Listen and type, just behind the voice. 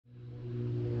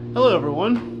Hello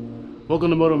everyone, welcome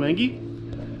to Moto Mengy.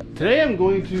 Today I'm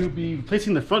going to be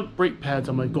replacing the front brake pads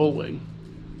on my Goldwing,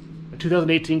 a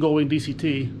 2018 Goldwing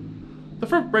DCT. The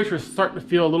front brakes are starting to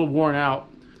feel a little worn out.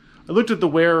 I looked at the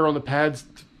wear on the pads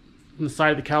on the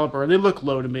side of the caliper and they look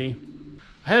low to me.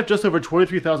 I have just over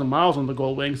 23,000 miles on the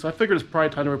Goldwing, so I figured it's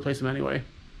probably time to replace them anyway.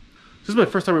 This is my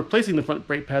first time replacing the front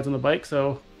brake pads on the bike,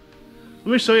 so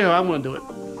let me show you how I'm going to do it.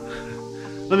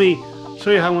 Let me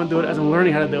show you how I'm going to do it as I'm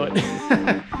learning how to do it.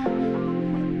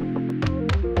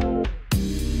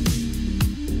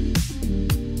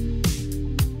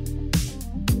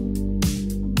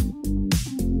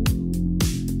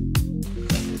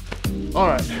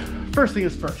 Alright, first thing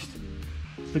is first.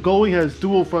 The Goldwing has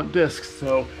dual front discs,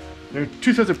 so there are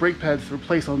two sets of brake pads to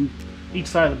replace on each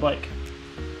side of the bike.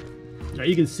 Now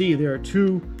you can see there are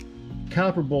two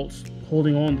caliper bolts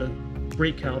holding on the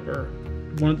brake caliper.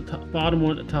 One at the top, bottom,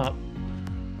 one at the top.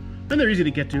 And they're easy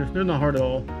to get to, they're not hard at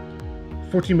all.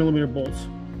 14mm bolts.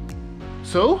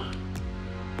 So,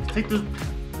 let's take those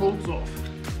bolts off.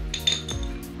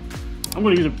 I'm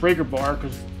going to use a breaker bar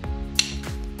because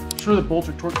I'm sure the bolts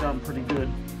are torqued down pretty good.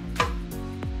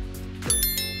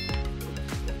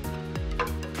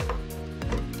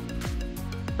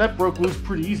 That broke loose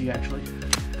pretty easy actually.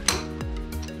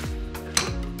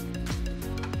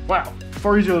 Wow,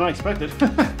 far easier than I expected.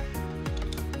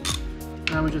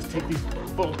 Now we just take these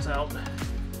bolts out.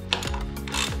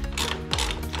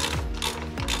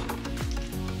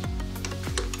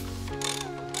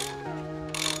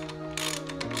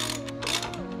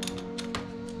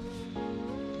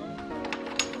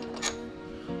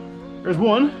 There's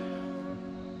one.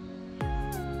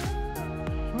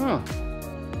 Huh.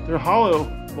 They're hollow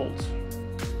bolts.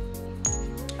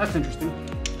 That's interesting.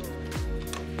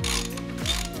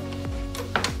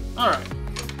 Alright.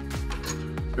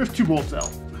 There's two bolts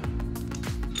out.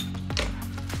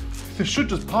 This should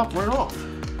just pop right off.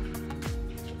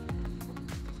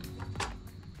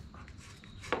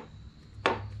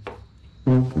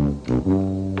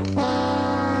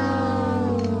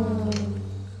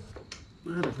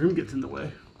 The rim gets in the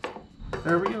way.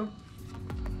 There we go.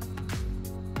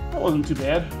 That wasn't too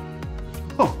bad.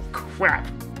 Oh crap.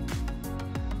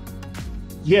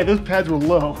 Yeah, those pads were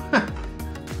low.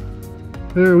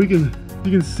 There you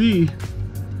can see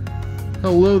how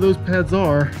low those pads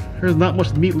are. There's not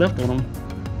much meat left on them.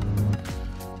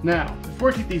 Now,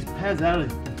 before I take these pads out of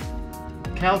the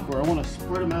caliper, I want to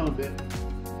spread them out a bit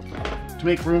to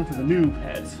make room for the new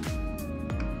pads.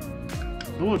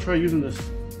 I want to try using this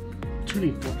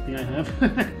tuning fork thing I have.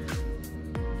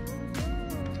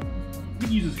 You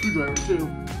can use a screwdriver too.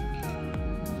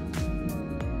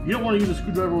 You don't want to use a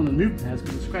screwdriver on the new pads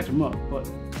because it'll scratch them up, but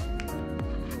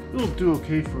it'll do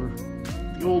okay for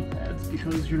the old pads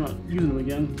because you're not using them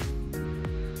again.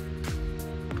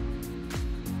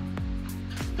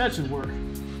 That should work.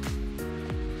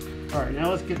 Alright,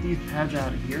 now let's get these pads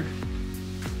out of here.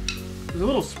 There's a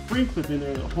little spring clip in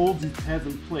there that holds these pads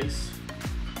in place.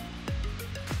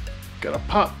 Gotta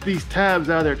pop these tabs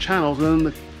out of their channels and then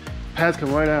the pads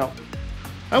come right out.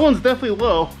 That one's definitely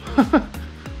low.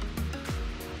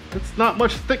 It's not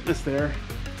much thickness there.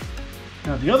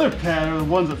 Now the other pad are the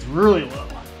ones that's really low.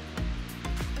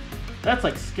 That's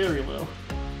like scary low.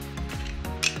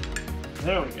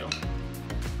 There we go.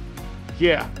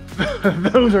 Yeah,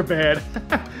 those are bad.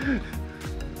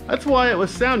 That's why it was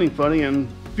sounding funny and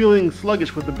feeling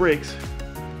sluggish with the brakes.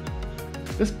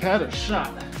 This pad is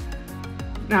shot.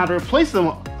 Now to replace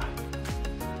them,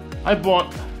 I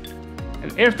bought an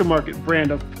aftermarket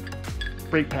brand of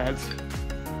brake pads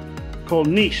called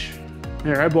Niche.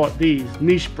 There, I bought these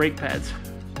Niche brake pads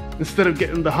instead of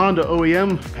getting the Honda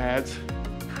OEM pads.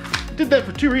 I did that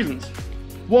for two reasons.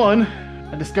 One,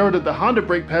 I discovered that the Honda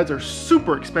brake pads are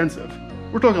super expensive.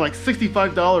 We're talking like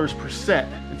 $65 per set.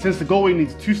 And since the Goldwing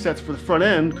needs two sets for the front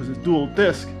end because it's dual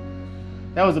disc,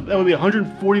 that would be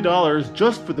 $140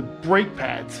 just for the brake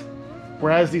pads.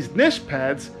 Whereas these Niche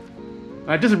pads,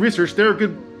 I did some research, they're a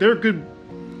good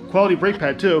quality brake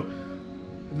pad too.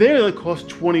 They only cost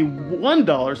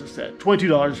 $21 a set,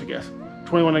 $22 I guess,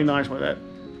 $21.99 something like that.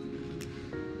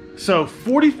 So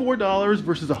 $44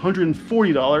 versus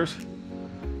 $140.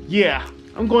 Yeah,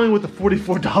 I'm going with the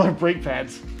 $44 brake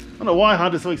pads. I don't know why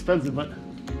Honda's so expensive, but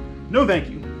no thank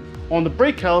you. On the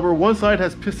brake caliper, one side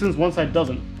has pistons, one side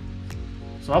doesn't.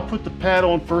 So I'll put the pad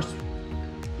on first,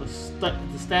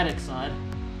 the static side,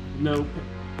 no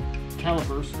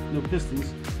calipers, no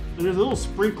pistons. And there's a little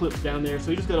spring clip down there,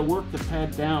 so you just gotta work the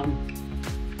pad down,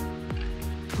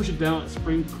 push it down at the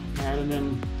spring pad, and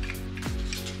then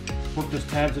work those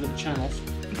tabs into the channels.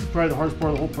 This is probably the hardest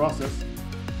part of the whole process.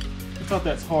 It's not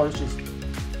that hard, it's just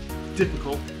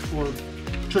difficult for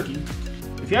tricky.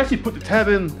 If you actually put the tab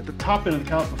in at the top end of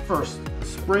the caliper first, the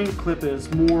spring clip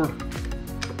is more,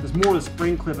 there's more of the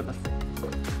spring clip at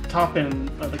the top end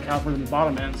of the caliper than the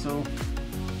bottom end, so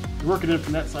you work it in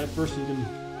from that side first so you can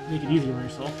make it easier on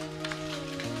yourself.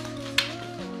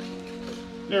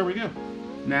 There we go.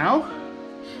 Now,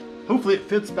 hopefully it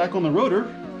fits back on the rotor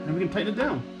and we can tighten it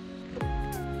down.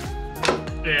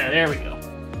 Yeah, there we go.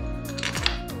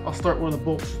 I'll start one of the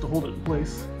bolts just to hold it in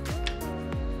place.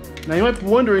 Now you might be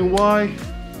wondering why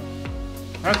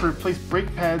I have to replace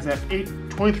brake pads at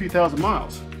 23,000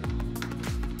 miles.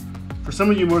 For some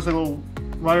of you motorcycle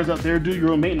riders out there, do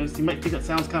your own maintenance, you might think that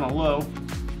sounds kind of low.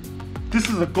 This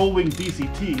is a Goldwing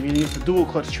DCT, meaning it's a dual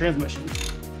clutch transmission.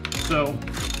 So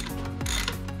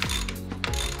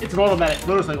it's an automatic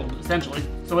motorcycle, essentially.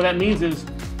 So what that means is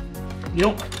you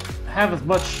don't have as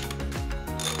much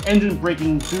engine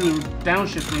braking through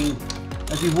downshifting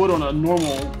as you would on a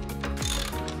normal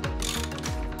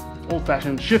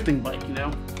old-fashioned shifting bike, you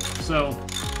know? So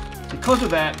because of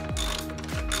that,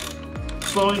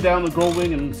 slowing down the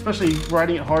Goldwing and especially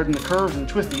riding it hard in the curves and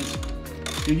twisties,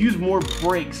 you use more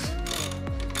brakes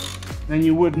than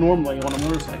you would normally on a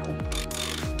motorcycle.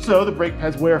 So the brake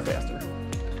pads wear faster.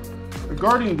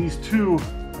 Regarding these two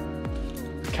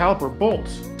caliper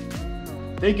bolts,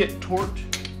 they get torqued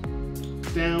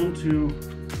down to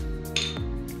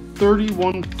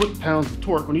 31 foot-pounds of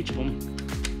torque on each of them.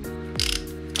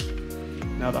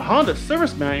 Now the Honda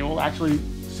service manual actually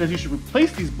says you should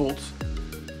replace these bolts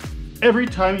every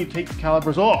time you take the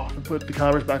calipers off and put the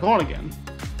calipers back on again,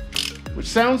 which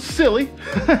sounds silly.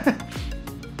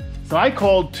 So I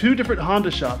called 2 different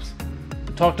Honda shops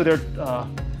to talk to their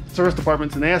service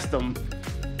departments and asked them,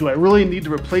 do I really need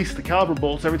to replace the caliper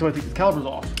bolts every time I take the calipers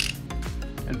off?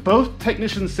 And both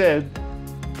technicians said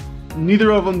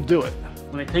neither of them do it.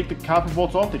 When they take the caliper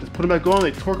bolts off, they just put them back on,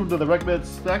 they torque them to the recommended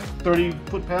spec, 30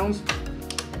 foot-pounds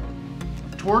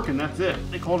of torque, and that's it.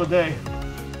 They call it a day.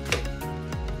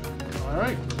 All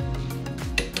right,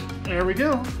 there we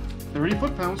go, 30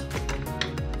 foot-pounds.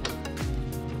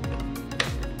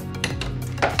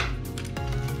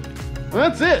 Well,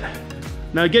 that's it.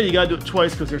 Now again, you gotta do it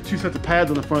twice because there are 2 sets of pads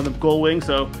on the front of the Goldwing,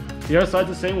 so the other side's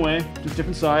the same way, just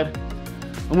different side.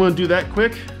 I'm gonna do that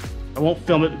quick. I won't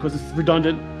film it because it's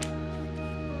redundant.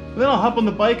 And then I'll hop on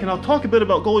the bike and I'll talk a bit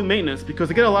about Goldwing maintenance because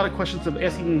I get a lot of questions of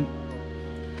asking,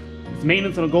 is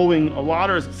maintenance on a Goldwing a lot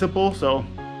or is it simple? So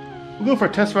we'll go for a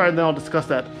test ride and then I'll discuss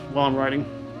that while I'm riding.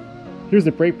 Here's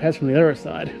the brake pads from the other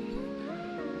side.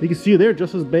 You can see they're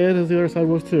just as bad as the other side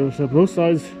was too. So both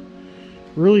sides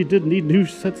really did need new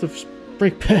sets of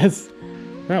brake pads.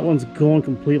 That one's gone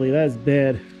completely. That is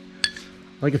bad.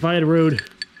 Like if I had rode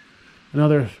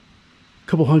another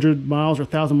couple hundred miles or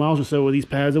 1,000 miles or so with these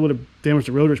pads, it would have damaged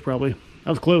the rotors probably. That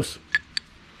was close.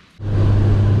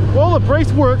 Well, the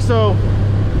brakes work, so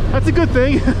that's a good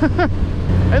thing.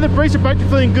 And the brakes are back to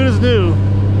feeling good as new.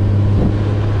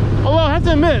 Although I have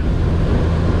to admit,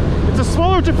 it's a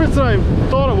smaller difference than I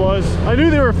thought it was. I knew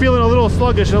they were feeling a little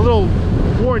sluggish and a little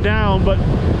worn down, but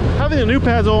having the new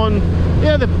pads on,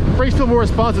 yeah, the brakes feel more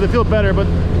responsive, they feel better, but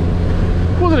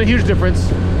it wasn't a huge difference.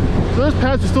 So those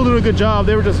pads were still doing a good job.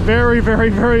 They were just very, very,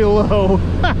 very low.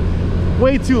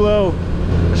 Way too low.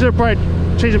 I should have probably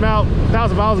changed them out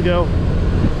 1,000 miles ago.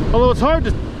 Although it's hard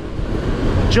to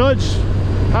judge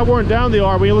how worn down they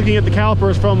are when you're looking at the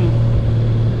calipers from,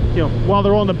 you know, while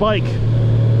they're on the bike.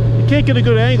 You can't get a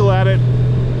good angle at it.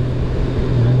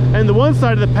 And the one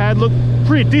side of the pad looked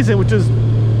pretty decent, which is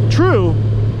true.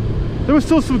 There was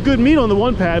still some good meat on the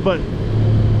one pad, but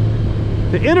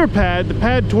the inner pad, the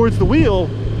pad towards the wheel,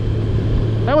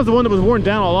 that was the one that was worn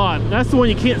down a lot. That's the one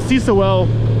you can't see so well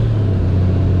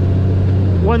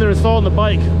when they're installed on the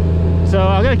bike. So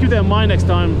I gotta keep that in mind next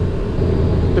time.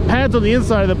 The pads on the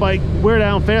inside of the bike wear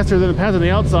down faster than the pads on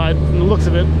the outside from the looks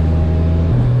of it.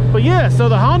 But yeah, so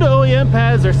the Honda OEM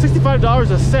pads are $65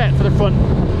 a set for the front.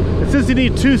 And since you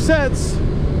need 2 sets,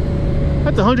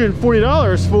 that's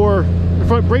 $140 for the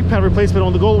front brake pad replacement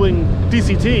on the Goldwing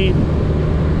DCT.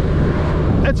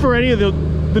 That's for any of the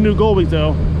new Goldwings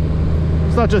though.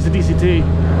 It's not just a DCT.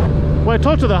 When I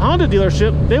talked to the Honda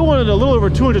dealership, they wanted a little over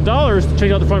 $200 to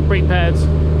change out the front brake pads.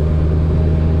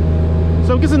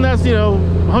 So I'm guessing that's, you know,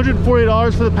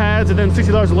 $140 for the pads and then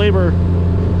 $60 of labor,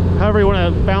 however you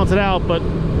want to balance it out, but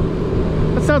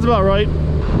that sounds about right.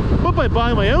 But by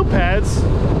buying my own pads,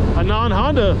 a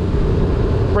non-Honda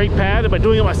brake pad, and by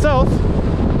doing it myself,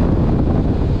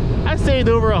 I saved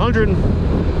over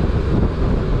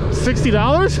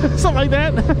 $160, something like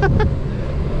that.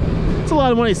 It's a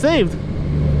lot of money saved.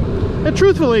 And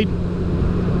truthfully,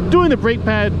 doing the brake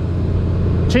pad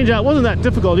change out wasn't that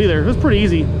difficult either. It was pretty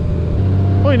easy.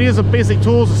 All you need is some basic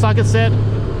tools, a socket set,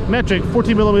 metric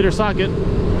 14mm socket,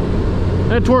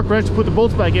 and a torque wrench to put the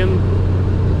bolts back in,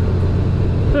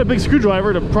 and a big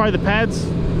screwdriver to pry the pads,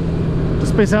 to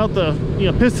space out the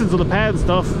pistons of the pad and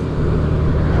stuff.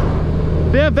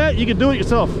 If you have that, you can do it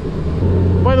yourself.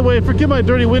 By the way, forgive my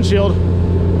dirty windshield.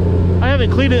 I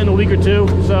haven't cleaned it in a week or two,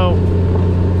 so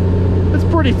it's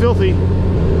pretty filthy.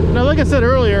 Now, like I said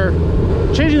earlier,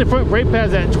 changing the front brake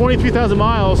pads at 23,000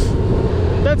 miles,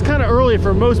 that's kind of early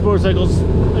for most motorcycles,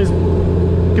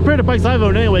 compared to bikes I've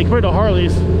owned anyway, compared to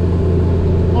Harleys.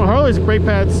 On Harleys, brake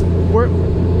pads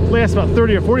last about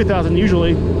 30 or 40,000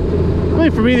 usually. I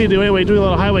mean, for me they do anyway, doing a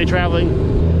lot of highway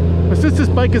traveling. But since this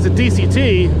bike is a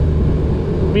DCT,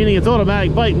 meaning it's an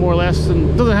automatic bike more or less,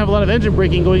 and doesn't have a lot of engine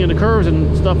braking going into curves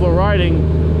and stuff while riding,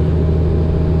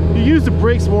 you use the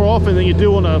brakes more often than you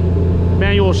do on a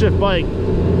manual shift bike.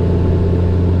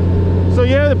 So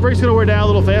yeah, the brake's gonna wear down a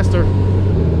little faster.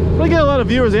 But I get a lot of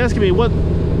viewers asking me, what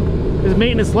is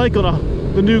maintenance like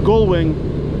on the new Goldwing,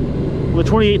 the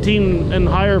 2018 and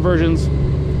higher versions?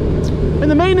 And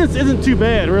the maintenance isn't too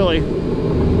bad, really.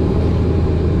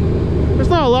 There's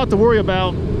not a lot to worry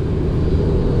about.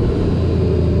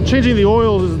 Changing the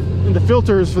oils and the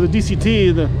filters for the DCT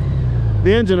and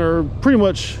the engine are pretty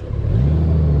much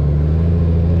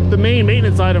the main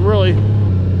maintenance item, really.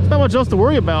 There's not much else to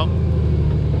worry about.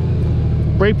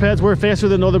 Brake pads wear faster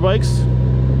than other bikes.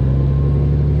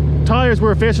 Tires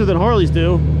wear faster than Harleys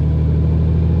do.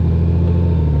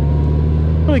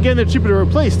 But again, they're cheaper to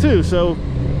replace too, so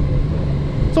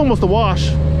it's almost a wash.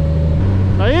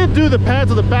 I didn't do the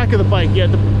pads on the back of the bike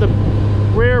yet, the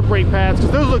rear brake pads,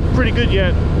 because those look pretty good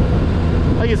yet.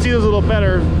 I can see those a little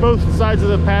better. Both sides of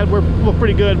the pad look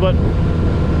pretty good, but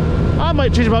I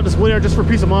might change them out this winter just for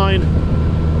peace of mind.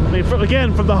 I mean,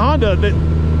 again, from the Honda, the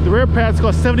rear pads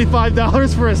cost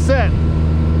 $75 for a set.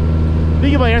 You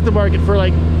can buy aftermarket for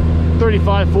like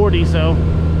 $35, $40, so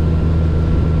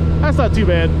that's not too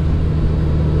bad.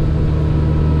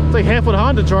 It's like half what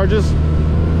Honda charges.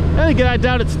 And again, I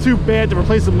doubt it's too bad to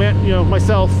replace them,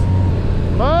 myself.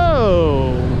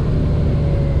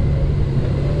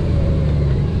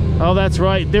 Oh, that's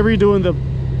right. They're redoing the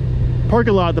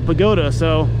parking lot, the pagoda,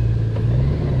 so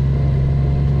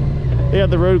they have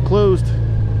the road closed.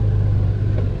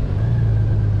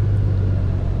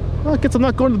 Well, I guess I'm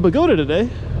not going to the pagoda today.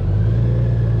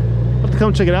 I'll have to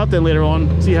come check it out then later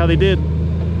on, see how they did.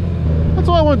 That's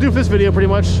all I want to do for this video, pretty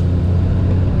much.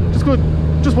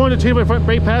 Just wanted to change my front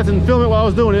brake pads and film it while I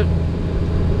was doing it.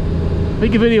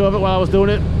 Make a video of it while I was doing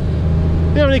it.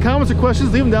 If you have any comments or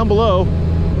questions, leave them down below.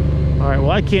 Alright, well,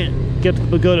 I can't get to the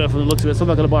pagoda from the looks of it, so I'm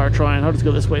not going to bother trying. I'll just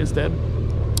go this way instead.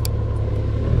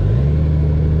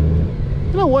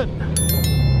 You know what?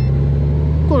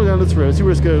 I'm going down this road, see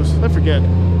where this goes. I forget.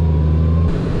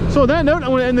 So on that note, I'm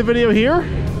going to end the video here.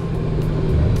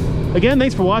 Again,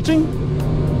 thanks for watching.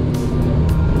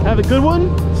 Have a good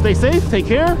one. Stay safe, take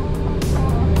care.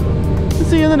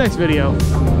 See you in the next video.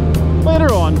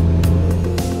 Later on.